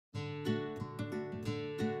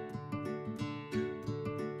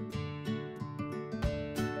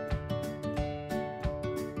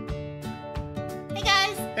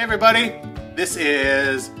Hey everybody, this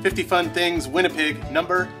is 50 Fun Things Winnipeg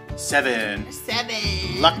number 7.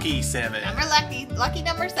 Lucky 7. Lucky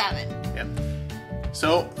number 7. Yep.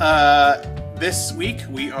 So this week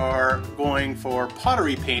we are going for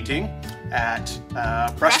pottery painting at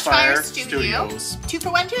Brushfire Studios.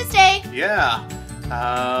 2-for-1 Tuesday. Yeah.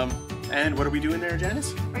 And what are we doing there,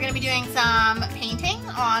 Janice? We're going to be doing some painting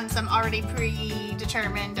on some already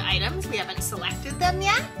predetermined items. We haven't selected them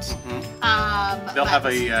yet. Mm-hmm. They'll have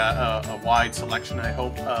a wide selection, I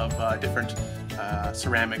hope, of different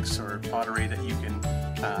ceramics or pottery that you can,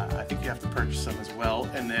 I think you have to purchase them as well,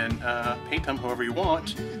 and then paint them however you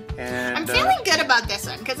want. And I'm feeling good about this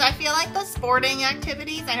one because I feel like the sporting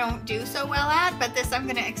activities I don't do so well at, but this I'm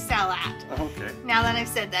going to excel at. Okay. Now that I've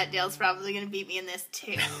said that, Dale's probably going to beat me in this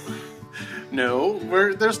too. No,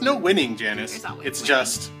 there's no winning, Janice. There's always it's winning.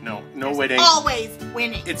 Just, no winning. Always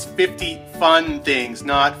winning. It's 50 fun things,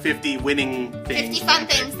 not 50 winning things. 50 fun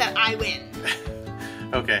things that I win.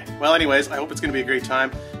 Okay, well anyways, I hope it's going to be a great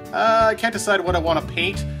time. I can't decide what I want to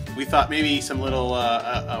paint. We thought maybe some little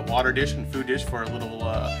a water dish and food dish for our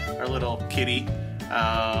little kitty.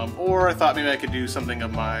 Or I thought maybe I could do something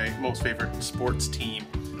of my most favorite sports team.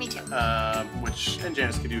 Me too. And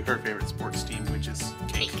Janice could do her favorite sports team, which is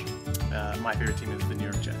cake. My favorite team is the New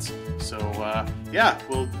York Jets. So yeah,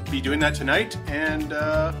 we'll be doing that tonight, and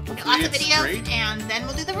hopefully lots of it's videos, great. and then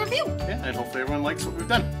we'll do the review. Yeah, and hopefully everyone likes what we've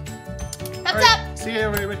done. Thumbs up! See you,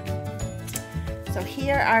 everybody. So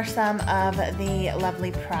here are some of the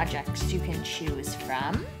lovely projects you can choose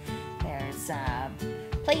from. There's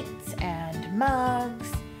plates and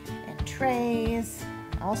mugs and trays,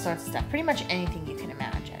 all sorts of stuff. Pretty much anything you can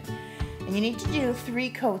imagine. And you need to do 3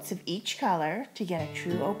 coats of each color to get a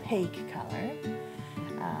true opaque color.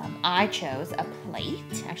 I chose a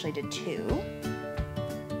plate, actually did 2.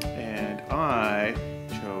 And I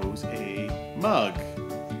chose a mug.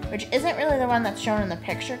 Which isn't really the one that's shown in the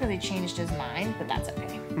picture because he changed his mind, but that's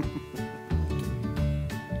okay.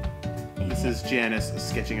 This is Janice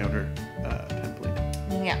sketching out her template.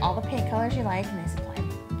 You can get all the paint colors you like, and they supply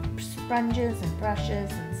sponges and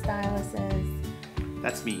brushes and styluses.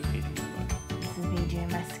 That's me painting my mug. This is me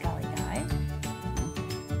doing my Scully guy.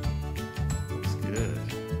 Looks good.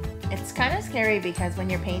 It's kind of scary because when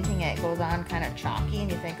you're painting it, it goes on kind of chalky,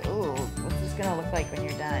 and you think, ooh, what's this going to look like when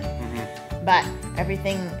you're done? But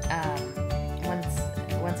everything,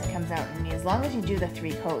 once it comes out, and as long as you do the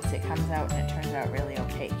 3 coats, it comes out and it turns out really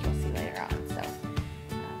opaque. You'll see later on. So,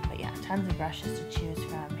 but yeah, tons of brushes to choose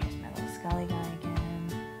from. Here's my little Scully guy again.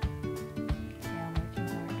 Tail working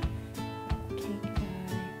hard. Cake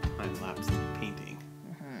guy. Time-lapse painting.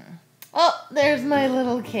 Oh, there's my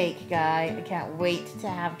little cake guy. I can't wait to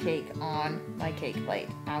have cake on my cake plate.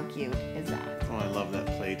 How cute is that? Oh, I love that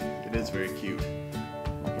plate. It is very cute.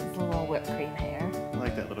 Look at his little whipped cream hair. I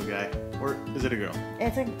like that little guy. Or is it a girl?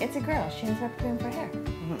 It's a girl. She has whipped cream for hair.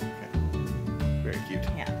 Oh, okay. Very cute.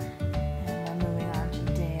 Yeah. And we're moving on to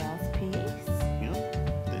Dale's piece. Yep.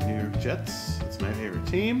 The New York Jets. It's my favorite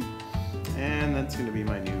team. And that's going to be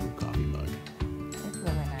my new coffee mug. It's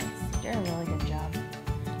really nice. You did a really good job.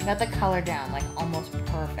 Got the color down, like almost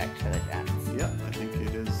perfect for the Jets. Yeah, I think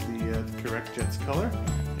it is the correct Jets color.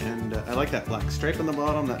 And I like that black stripe on the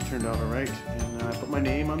bottom. That turned out all right. And I put my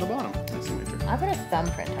name on the bottom. My signature. I put a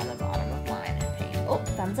thumbprint on the bottom of line and paint. Oh,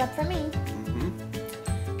 thumbs up for me.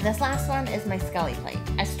 This last one is my Scully plate.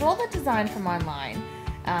 I stole the design from online,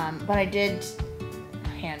 but I did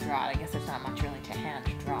hand draw it. I guess there's not much really to hand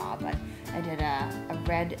draw, but I did a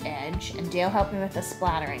red edge, and Dale helped me with the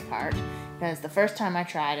splattering part, because the first time I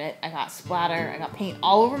tried it, I got splatter, I got paint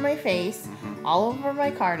all over my face, all over my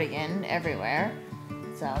cardigan, everywhere.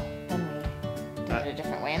 So then we did it a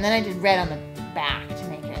different way. And then I did red on the back to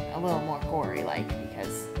make it a little more gory-like,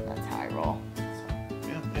 because that's how I roll.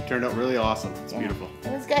 Yeah, it turned out really awesome. It's beautiful.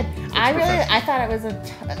 It was good. I thought it was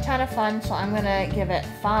a ton of fun, so I'm gonna give it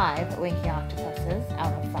 5 Winky Octopuses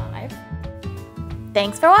out of 5.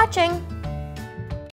 Thanks for watching.